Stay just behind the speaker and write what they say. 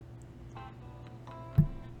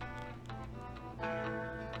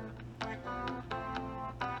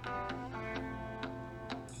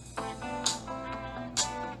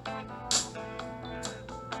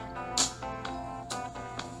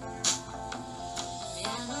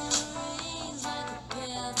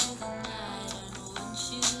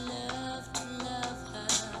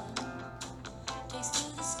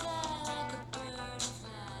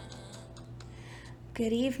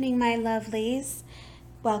Good evening, my lovelies.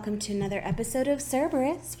 Welcome to another episode of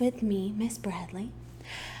Serberus with me, Miss Bradley.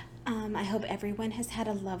 I hope everyone has had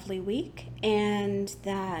a lovely week and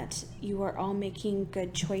that you are all making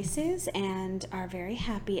good choices and are very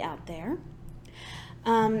happy out there.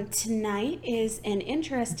 Tonight is an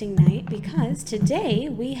interesting night because today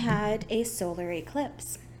we had a solar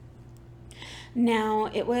eclipse. Now,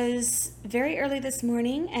 it was very early this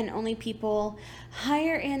morning and only people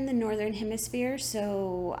higher in the northern hemisphere,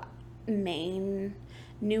 so Maine,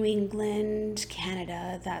 New England,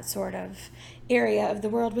 Canada, that sort of area of the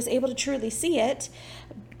world was able to truly see it.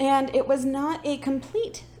 And it was not a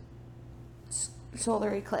complete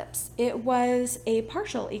solar eclipse. It was a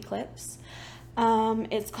partial eclipse.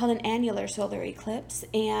 It's called an annular solar eclipse,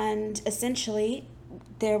 and essentially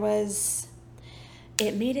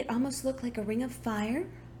it made it almost look like a ring of fire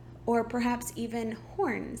or perhaps even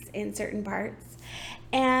horns in certain parts.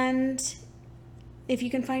 And if you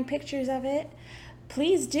can find pictures of it,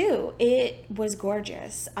 please do. It was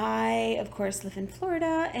gorgeous. I, of course, live in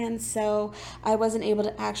Florida, and so I wasn't able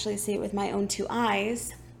to actually see it with my own two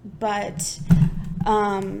eyes, but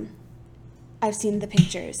I've seen the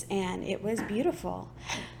pictures and it was beautiful.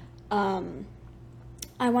 I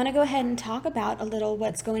want to go ahead and talk about a little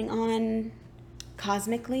what's going on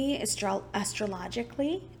cosmically,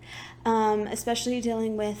 astrologically, especially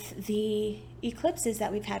dealing with the eclipses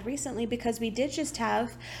that we've had recently, because we did just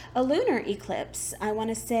have a lunar eclipse, I want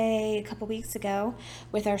to say a couple weeks ago,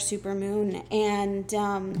 with our supermoon.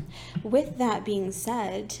 And with that being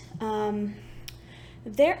said,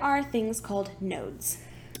 there are things called nodes.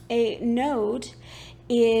 A node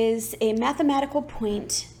is a mathematical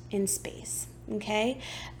point in space, okay?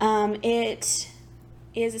 It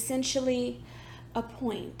is essentially a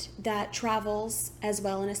point that travels as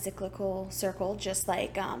well in a cyclical circle, just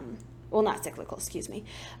like, not cyclical,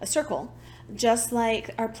 a circle, just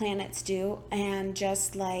like our planets do, and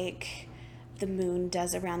just like the moon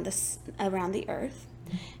does around the earth.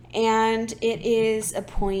 And it is a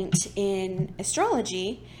point in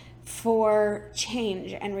astrology for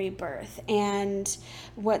change and rebirth. And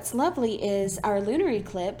what's lovely is our lunar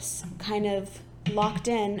eclipse kind of locked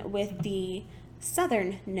in with the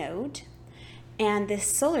southern node, and this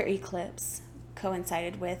solar eclipse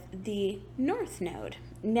coincided with the north node.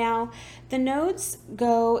 Now, the nodes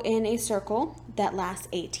go in a circle that lasts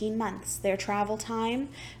 18 months. Their travel time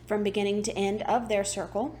from beginning to end of their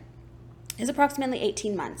circle is approximately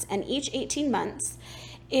 18 months. And each 18 months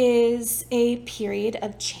is a period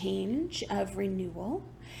of change, of renewal.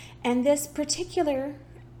 And this particular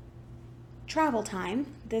travel time,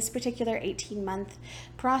 this particular 18-month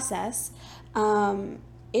process,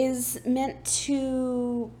 is meant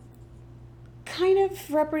to kind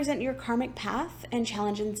of represent your karmic path and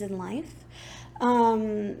challenges in life.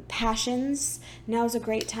 Passions. Now is a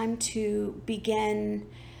great time to begin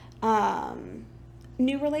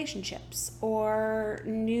new relationships or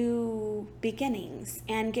new beginnings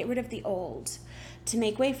and get rid of the old to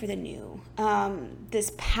make way for the new.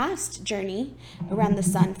 This past journey around the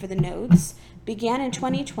sun for the nodes began in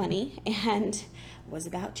 2020 and was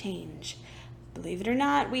about change. Believe it or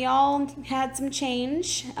not, we all had some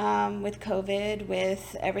change with COVID,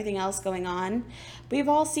 with everything else going on. We've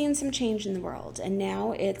all seen some change in the world, and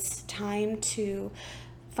now it's time to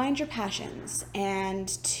find your passions and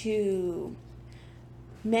to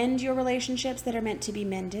mend your relationships that are meant to be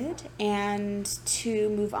mended, and to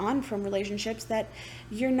move on from relationships that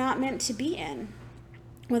you're not meant to be in,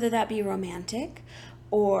 whether that be romantic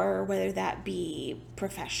or whether that be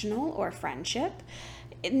professional or friendship.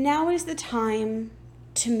 Now is the time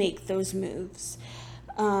to make those moves.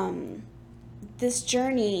 This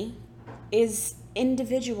journey is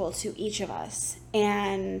individual to each of us,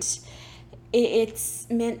 and it's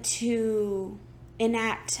meant to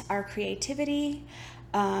enact our creativity,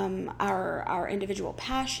 our individual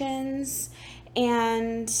passions,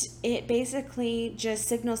 and it basically just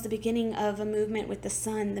signals the beginning of a movement with the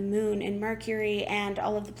sun, the moon, and Mercury, and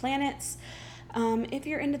all of the planets. If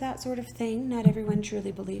you're into that sort of thing, not everyone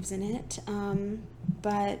truly believes in it,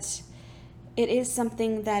 but it is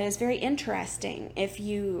something that is very interesting if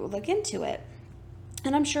you look into it.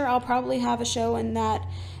 And I'm sure I'll probably have a show in that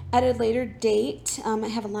at a later date. I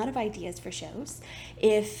have a lot of ideas for shows.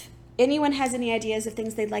 If anyone has any ideas of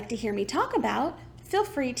things they'd like to hear me talk about, feel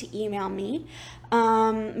free to email me.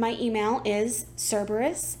 My email is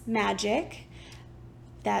serberusmagick,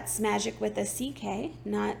 that's magic with a CK,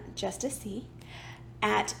 not just a C,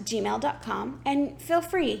 at gmail.com, and feel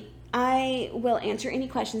free. I will answer any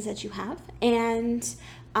questions that you have, and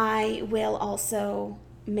I will also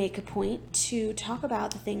make a point to talk about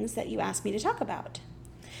the things that you ask me to talk about.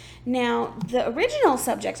 Now, the original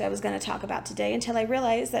subject I was going to talk about today, until I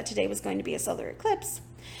realized that today was going to be a solar eclipse,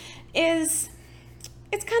 is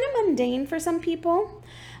it's kind of mundane for some people,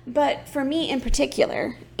 but for me in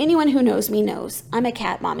particular, anyone who knows me knows I'm a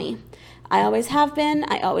cat mommy. I always have been,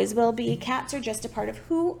 I always will be. Cats are just a part of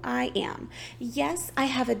who I am. Yes, I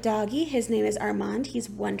have a doggie. His name is Armand. He's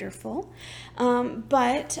wonderful.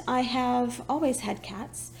 But I have always had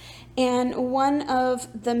cats. And one of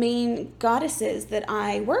the main goddesses that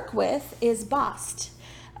I work with is Bast,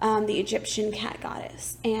 the Egyptian cat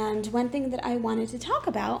goddess. And one thing that I wanted to talk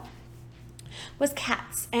about was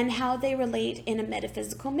cats and how they relate in a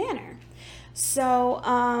metaphysical manner. So,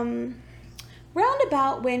 round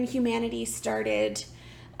about when humanity started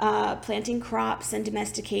planting crops and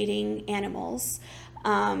domesticating animals,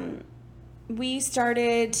 we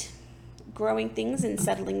started growing things and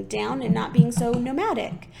settling down and not being so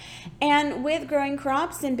nomadic. And with growing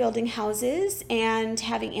crops and building houses and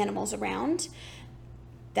having animals around,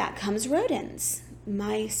 that comes rodents,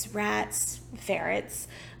 mice, rats, ferrets,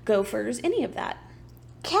 gophers, any of that.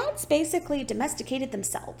 Cats basically domesticated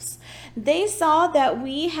themselves. They saw that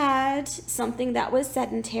we had something that was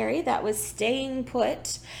sedentary, that was staying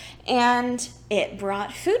put, and it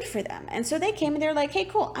brought food for them. And so they came and they're like, hey,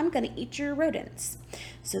 cool, I'm going to eat your rodents.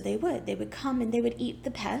 So they would come and they would eat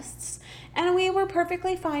the pests. And we were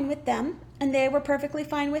perfectly fine with them. And they were perfectly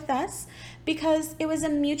fine with us because it was a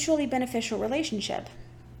mutually beneficial relationship.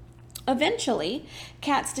 Eventually,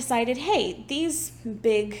 cats decided, hey, these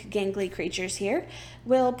big gangly creatures here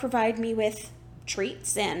will provide me with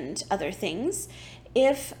treats and other things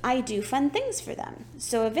if I do fun things for them.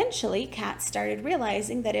 So eventually, cats started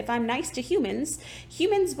realizing that if I'm nice to humans,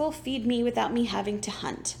 humans will feed me without me having to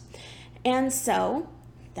hunt. And so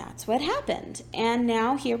that's what happened. And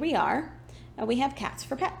now here we are, and we have cats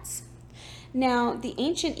for pets. Now, the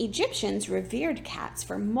ancient Egyptians revered cats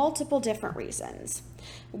for multiple different reasons.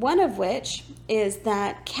 One of which is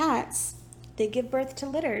that cats, they give birth to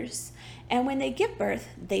litters, and when they give birth,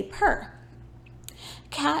 they purr.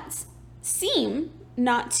 Cats seem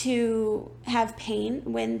not to have pain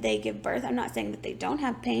when they give birth. I'm not saying that they don't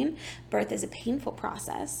have pain. Birth is a painful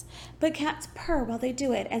process, but cats purr while they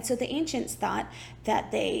do it. And so the ancients thought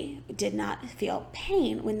that they did not feel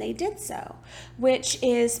pain when they did so, which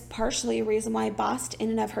is partially a reason why Bast in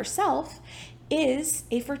and of herself is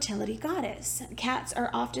a fertility goddess. Cats are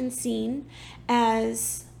often seen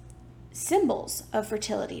as symbols of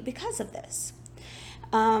fertility because of this.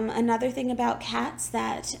 Another thing about cats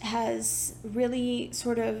that has really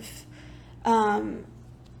sort of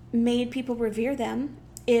made people revere them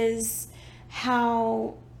is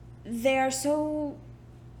how they are so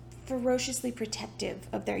ferociously protective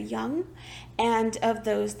of their young and of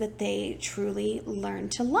those that they truly learn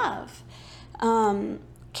to love.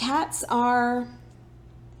 Cats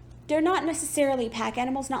they're not necessarily pack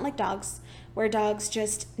animals, not like dogs, where dogs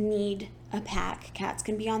just need a pack. Cats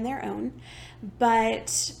can be on their own,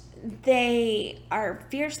 but they are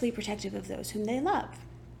fiercely protective of those whom they love.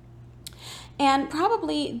 And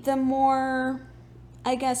probably the more,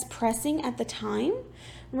 I guess, pressing at the time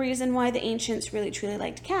reason why the ancients really truly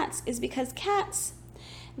liked cats is because cats,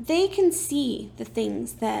 they can see the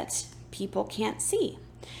things that people can't see.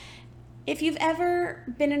 If you've ever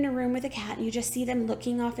been in a room with a cat and you just see them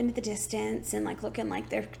looking off into the distance and looking like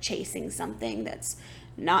they're chasing something that's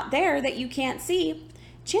not there that you can't see,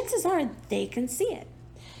 chances are they can see it.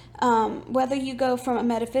 Whether you go from a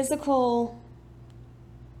metaphysical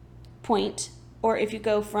point or if you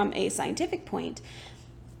go from a scientific point,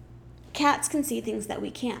 cats can see things that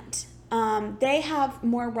we can't. They have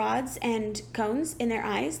more rods and cones in their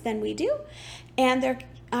eyes than we do, and their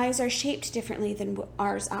eyes are shaped differently than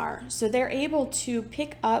ours are. So they're able to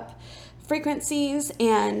pick up frequencies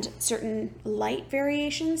and certain light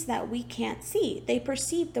variations that we can't see. They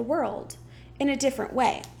perceive the world in a different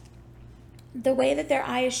way. The way that their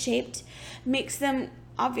eye is shaped makes them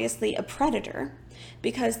obviously a predator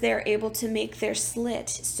because they're able to make their slit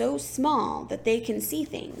so small that they can see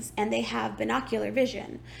things and they have binocular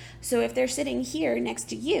vision. So if they're sitting here next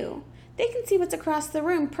to you, they can see what's across the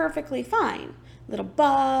room perfectly fine. A little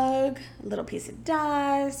bug, a little piece of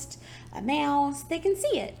dust, a mouse, they can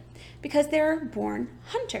see it because they're born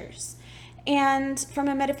hunters. And from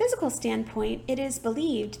a metaphysical standpoint, it is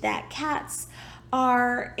believed that cats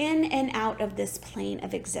are in and out of this plane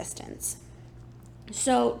of existence.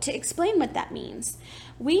 So to explain what that means,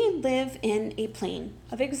 we live in a plane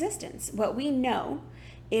of existence. What we know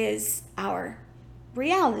is our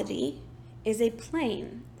reality is a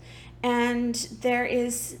plane. And there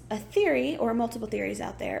is a theory or multiple theories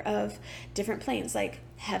out there of different planes like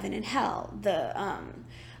heaven and hell, the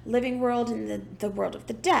living world and the world of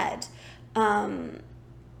the dead.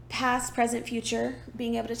 Past, present, future,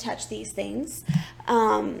 being able to touch these things,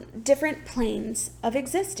 different planes of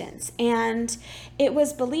existence. And it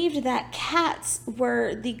was believed that cats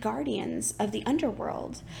were the guardians of the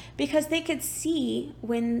underworld because they could see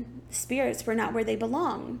when spirits were not where they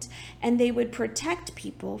belonged, and they would protect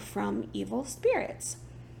people from evil spirits.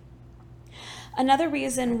 Another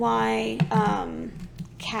reason why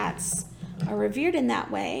cats are revered in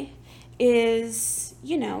that way is,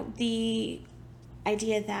 the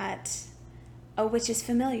idea that a witch is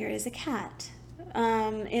familiar as a cat.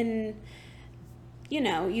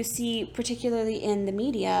 You see, particularly in the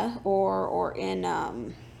media or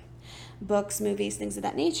in books, movies, things of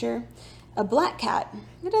that nature, a black cat.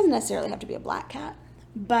 It doesn't necessarily have to be a black cat,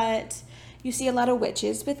 but you see a lot of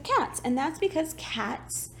witches with cats, and that's because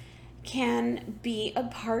cats can be a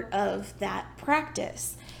part of that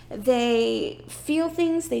practice. They feel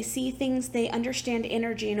things, they see things, they understand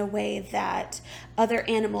energy in a way that other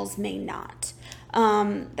animals may not.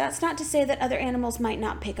 That's not to say that other animals might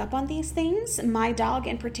not pick up on these things. My dog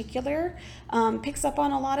in particular picks up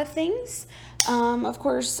on a lot of things. Of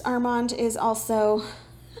course, Armand is also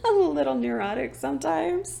a little neurotic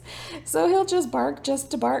sometimes, so he'll just bark just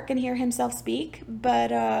to bark and hear himself speak.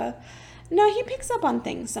 But no, he picks up on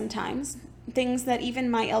things sometimes. Things that even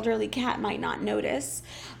my elderly cat might not notice,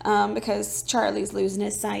 because Charlie's losing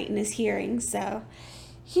his sight and his hearing, so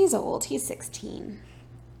he's old. He's 16.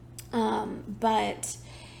 But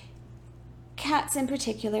cats in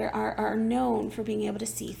particular are known for being able to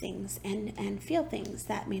see things and feel things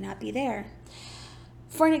that may not be there.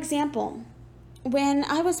 For an example, when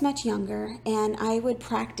I was much younger and I would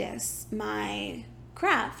practice my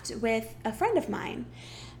craft with a friend of mine,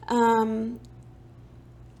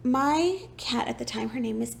 my cat at the time, her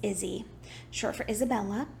name was Izzy, short for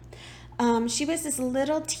Isabella. She was this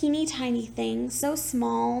little teeny tiny thing, so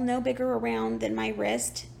small, no bigger around than my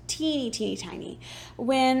wrist, teeny tiny.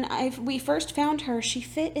 When we first found her, she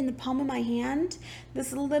fit in the palm of my hand,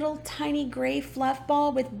 this little tiny gray fluff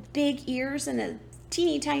ball with big ears and a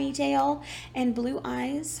teeny tiny tail and blue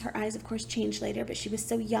eyes. Her eyes, of course, changed later, but she was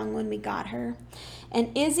so young when we got her.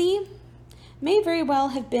 And Izzy may very well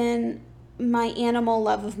have been my animal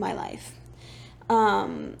love of my life,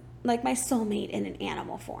 like my soulmate in an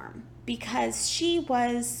animal form, because she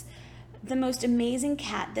was the most amazing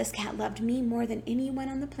cat. This cat loved me more than anyone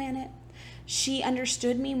on the planet. She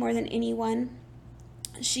understood me more than anyone.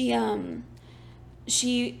 She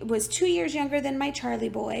was 2 years younger than my Charlie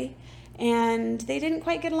boy, and they didn't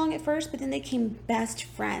quite get along at first, but then they became best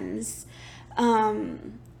friends.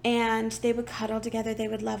 And they would cuddle together, they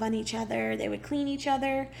would love on each other, they would clean each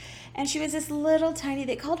other. And she was this little tiny,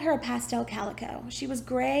 they called her a pastel calico. She was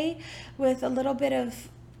gray with a little bit of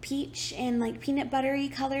peach and like peanut buttery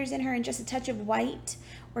colors in her and just a touch of white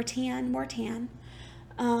or tan, more tan.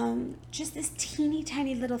 Just this teeny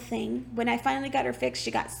tiny little thing. When I finally got her fixed, she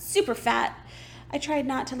got super fat. I tried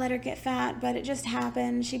not to let her get fat, but it just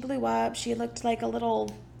happened. She blew up. She looked like a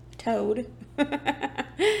little toad.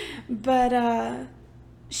 But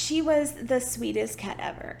she was the sweetest cat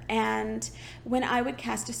ever. And when I would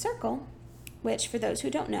cast a circle, which for those who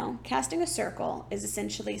don't know, casting a circle is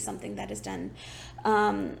essentially something that is done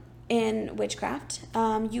in witchcraft.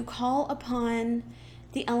 You call upon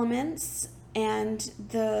the elements and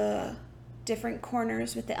the different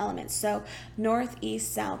corners with the elements. So north,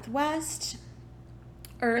 east, south, west,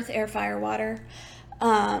 earth, air, fire, water.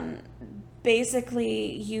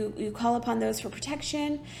 Basically, you call upon those for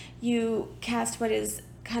protection. You cast what is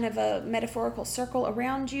kind of a metaphorical circle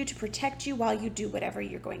around you to protect you while you do whatever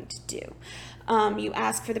you're going to do. You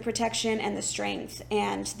ask for the protection and the strength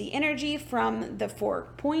and the energy from the 4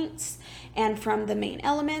 points and from the main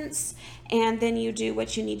elements, and then you do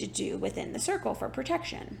what you need to do within the circle for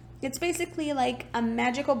protection. It's basically like a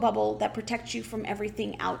magical bubble that protects you from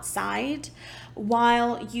everything outside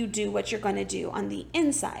while you do what you're going to do on the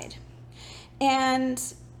inside. And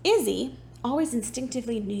Izzy always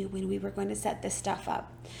instinctively knew when we were going to set this stuff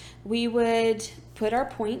up. We would put our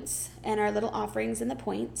points and our little offerings in the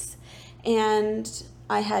points, and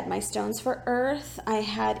I had my stones for earth, I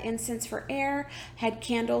had incense for air, had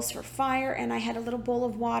candles for fire, and I had a little bowl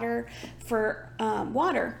of water for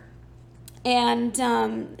water.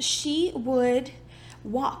 And she would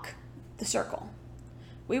walk the circle.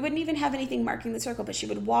 We wouldn't even have anything marking the circle, but she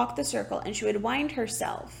would walk the circle, and she would wind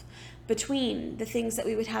herself between the things that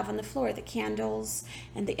we would have on the floor, the candles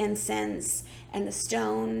and the incense and the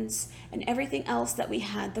stones and everything else that we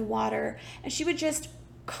had, the water. And she would just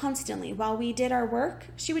constantly, while we did our work,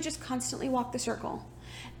 she would just constantly walk the circle.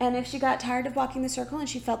 And if she got tired of walking the circle and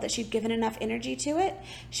she felt that she'd given enough energy to it,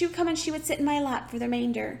 she would come and she would sit in my lap for the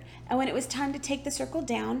remainder. And when it was time to take the circle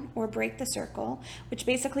down or break the circle, which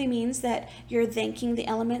basically means that you're thanking the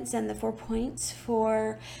elements and the 4 points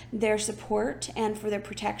for their support and for their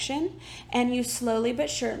protection, and you slowly but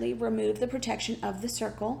surely remove the protection of the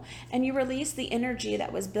circle and you release the energy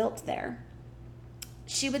that was built there.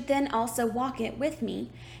 She would then also walk it with me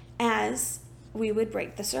as we would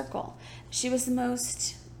break the circle. She was the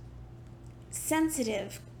most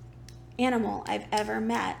sensitive animal I've ever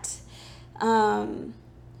met.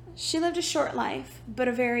 She lived a short life, but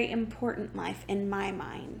a very important life in my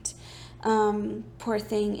mind. Poor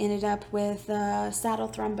thing ended up with saddle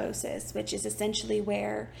thrombosis, which is essentially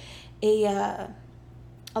where a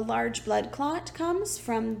large blood clot comes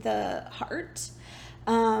from the heart.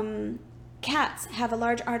 Cats have a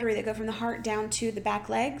large artery that goes from the heart down to the back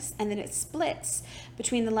legs, and then it splits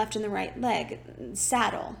between the left and the right leg,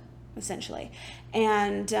 saddle, essentially.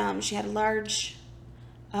 And she had a large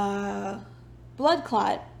blood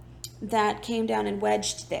clot that came down and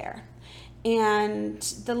wedged there. And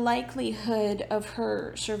the likelihood of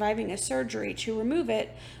her surviving a surgery to remove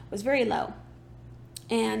it was very low.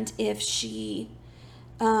 And if she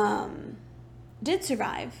did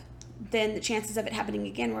survive, then the chances of it happening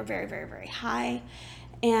again were very, very, very high.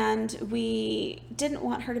 And we didn't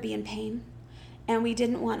want her to be in pain, and we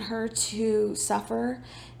didn't want her to suffer.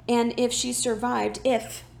 And if she survived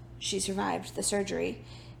the surgery,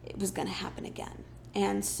 it was going to happen again.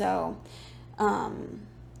 And so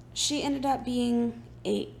she ended up being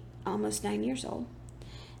almost 9 years old,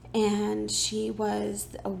 and she was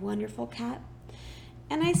a wonderful cat.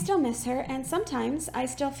 And I still miss her, and sometimes I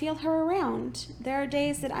still feel her around. There are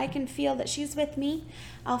days that I can feel that she's with me.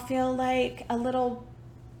 I'll feel like a little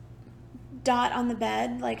dot on the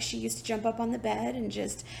bed, like she used to jump up on the bed, and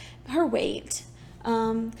just her weight.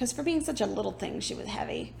 Because for being such a little thing, she was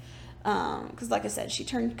heavy. Because like I said, she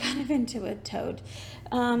turned kind of into a toad.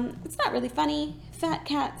 It's not really funny. Fat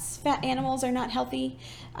cats, fat animals are not healthy.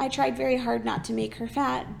 I tried very hard not to make her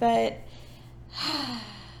fat, but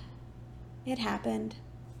it happened.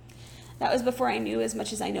 That was before I knew as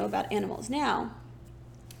much as I know about animals now,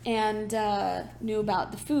 and knew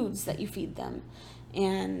about the foods that you feed them.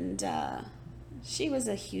 And she was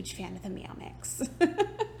a huge fan of the meow mix.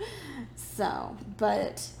 So,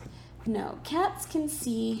 but no, cats can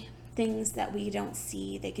see things that we don't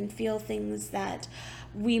see. They can feel things that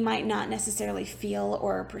we might not necessarily feel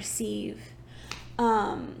or perceive.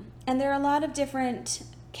 And there are a lot of different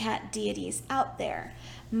cat deities out there.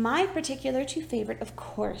 My particular two favorite, of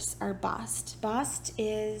course, are Bast. Bast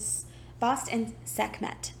and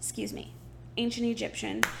Sekhmet, ancient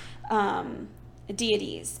Egyptian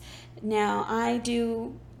deities. Now, I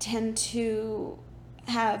do tend to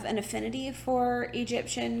have an affinity for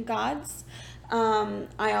Egyptian gods.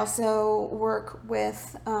 I also work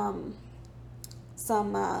with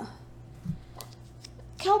some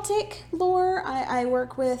Celtic lore. I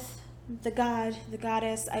work with the god, the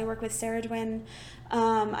goddess. I work with Saradwin.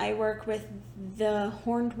 I work with the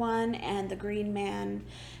Horned One and the Green Man.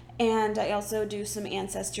 And I also do some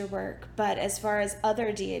ancestor work. But as far as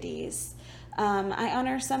other deities, I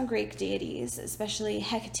honor some Greek deities, especially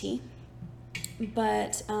Hecate.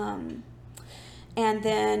 But, and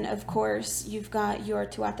then, of course, you've got your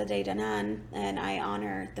Tuatha De Danann, and I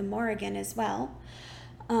honor the Morrigan as well.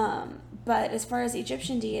 But as far as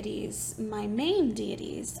Egyptian deities, my main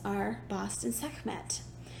deities are Bast and Sekhmet.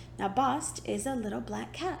 Now, Bast is a little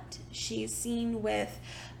black cat. She's seen with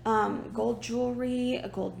gold jewelry, a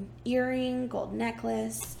gold earring, gold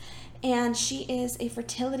necklace, and she is a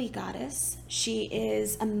fertility goddess. She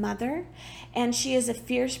is a mother, and she is a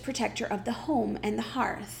fierce protector of the home and the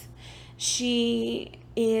hearth. She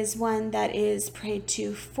is one that is prayed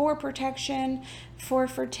to for protection, for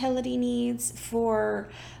fertility needs, for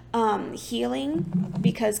healing,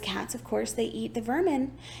 because cats, of course, they eat the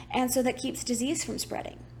vermin, and so that keeps disease from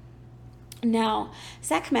spreading. Now,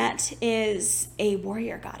 Sekhmet is a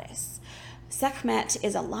warrior goddess. Sekhmet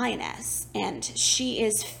is a lioness, and she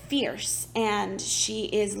is fierce, and she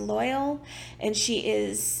is loyal, and she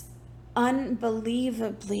is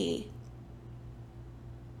unbelievably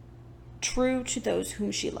true to those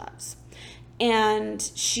whom she loves. And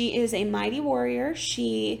she is a mighty warrior.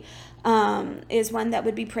 She is one that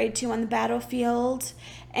would be prayed to on the battlefield,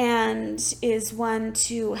 and is one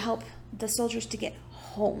to help the soldiers to get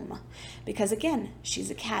home. Because again,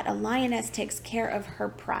 she's a cat. A lioness takes care of her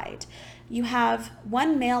pride. You have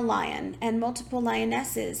one male lion and multiple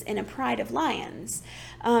lionesses in a pride of lions.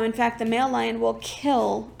 In fact, the male lion will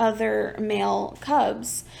kill other male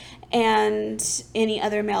cubs and any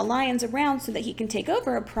other male lions around so that he can take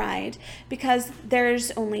over a pride, because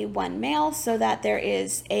there's only one male, so that there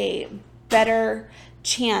is a better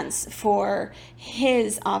chance for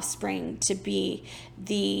his offspring to be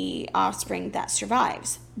the offspring that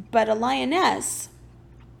survives. But a lioness,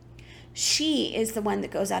 she is the one that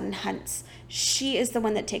goes out and hunts. She is the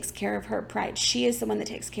one that takes care of her pride. She is the one that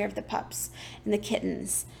takes care of the pups and the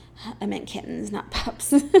kittens. I meant kittens, not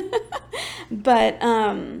pups. But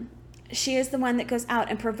she is the one that goes out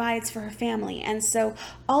and provides for her family. And so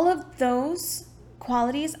all of those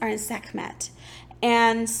qualities are in Sekhmet.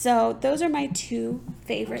 And so those are my two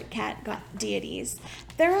favorite cat deities.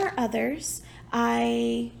 There are others.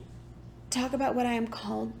 I talk about what I am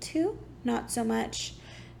called to, not so much,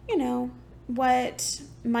 what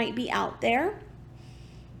might be out there.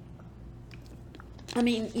 I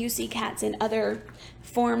mean, you see cats in other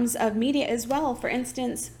forms of media as well. For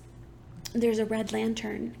instance, there's a Red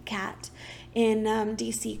Lantern cat in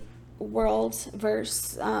DC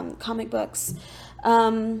Worldverse comic books.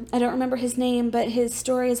 I don't remember his name, but his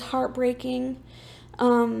story is heartbreaking.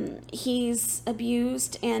 He's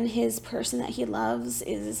abused, and his person that he loves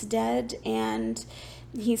is dead, and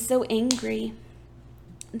he's so angry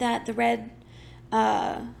that the Red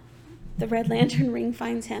Lantern ring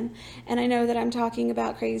finds him. And I know that I'm talking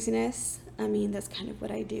about craziness. I mean, that's kind of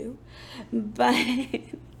what I do. But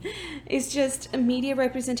it's just a media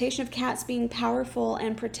representation of cats being powerful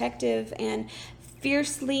and protective and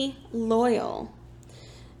fiercely loyal.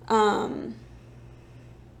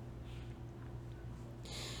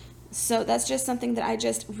 So that's just something that I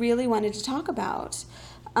just really wanted to talk about.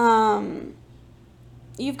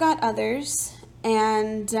 You've got others,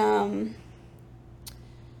 and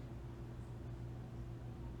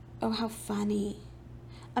oh, how funny.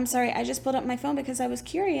 I'm sorry, I just pulled up my phone because I was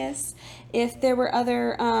curious if there were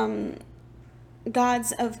other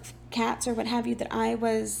gods of cats or what have you that I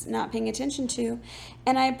was not paying attention to.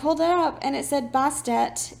 And I pulled it up, and it said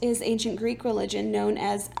Bastet is ancient Greek religion known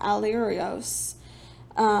as Allurios.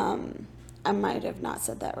 I might have not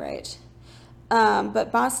said that right.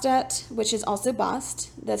 But Bastet, which is also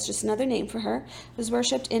Bast, that's just another name for her, was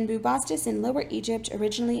worshipped in Bubastis in Lower Egypt,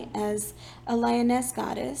 originally as a lioness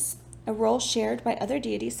goddess, a role shared by other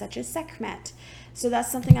deities such as Sekhmet. So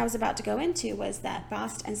that's something I was about to go into, was that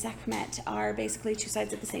Bast and Sekhmet are basically two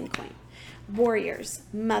sides of the same coin. Warriors,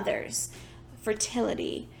 mothers,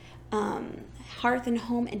 fertility, hearth and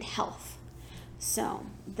home, and health. So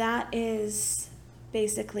that is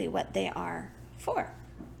basically what they are for.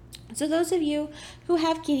 So those of you who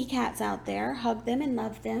have kitty cats out there, hug them and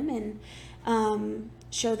love them, and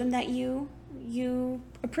show them that you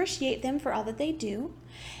appreciate them for all that they do.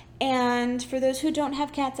 And for those who don't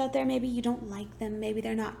have cats out there, maybe you don't like them, maybe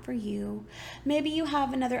they're not for you, maybe you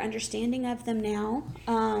have another understanding of them now,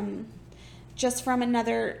 just from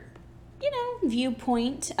another,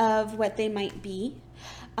 viewpoint of what they might be.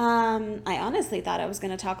 I honestly thought I was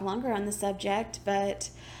going to talk longer on the subject,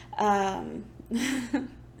 but I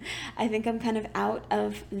think I'm kind of out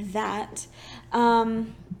of that. I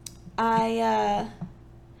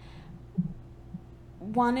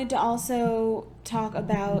wanted to also talk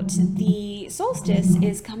about the solstice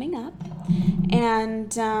is coming up,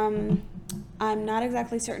 and I'm not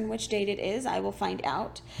exactly certain which date it is. I will find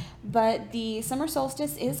out. But the summer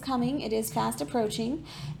solstice is coming. It is fast approaching.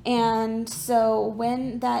 And so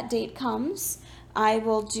when that date comes, I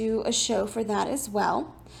will do a show for that as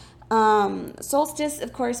well. Solstice,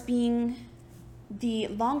 of course, being the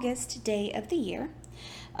longest day of the year.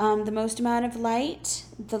 The most amount of light,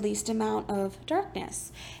 the least amount of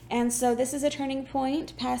darkness. And so this is a turning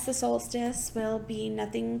point. Past the solstice will be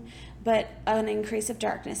nothing but an increase of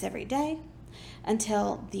darkness every day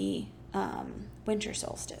until the winter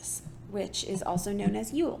solstice, which is also known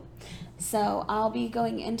as Yule. So I'll be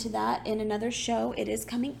going into that in another show. It is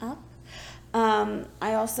coming up. I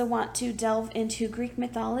also want to delve into Greek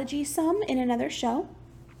mythology some in another show.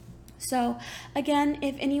 So again,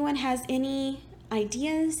 if anyone has any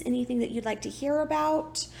ideas, anything that you'd like to hear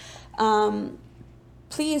about,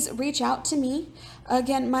 please reach out to me.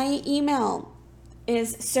 Again, my email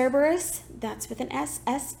is Serberus, that's with an S,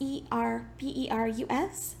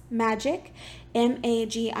 Serberus, magic,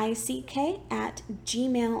 MAGICK,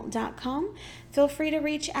 @gmail.com. Feel free to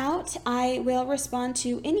reach out. I will respond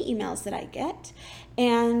to any emails that I get.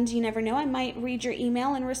 And you never know, I might read your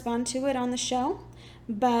email and respond to it on the show.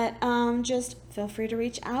 But just feel free to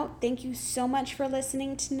reach out. Thank you so much for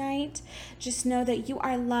listening tonight. Just know that you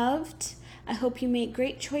are loved. I hope you make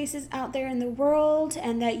great choices out there in the world,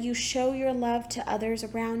 and that you show your love to others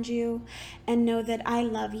around you, and know that I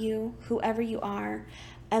love you, whoever you are.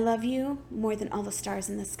 I love you more than all the stars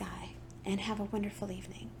in the sky, and have a wonderful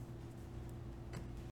evening.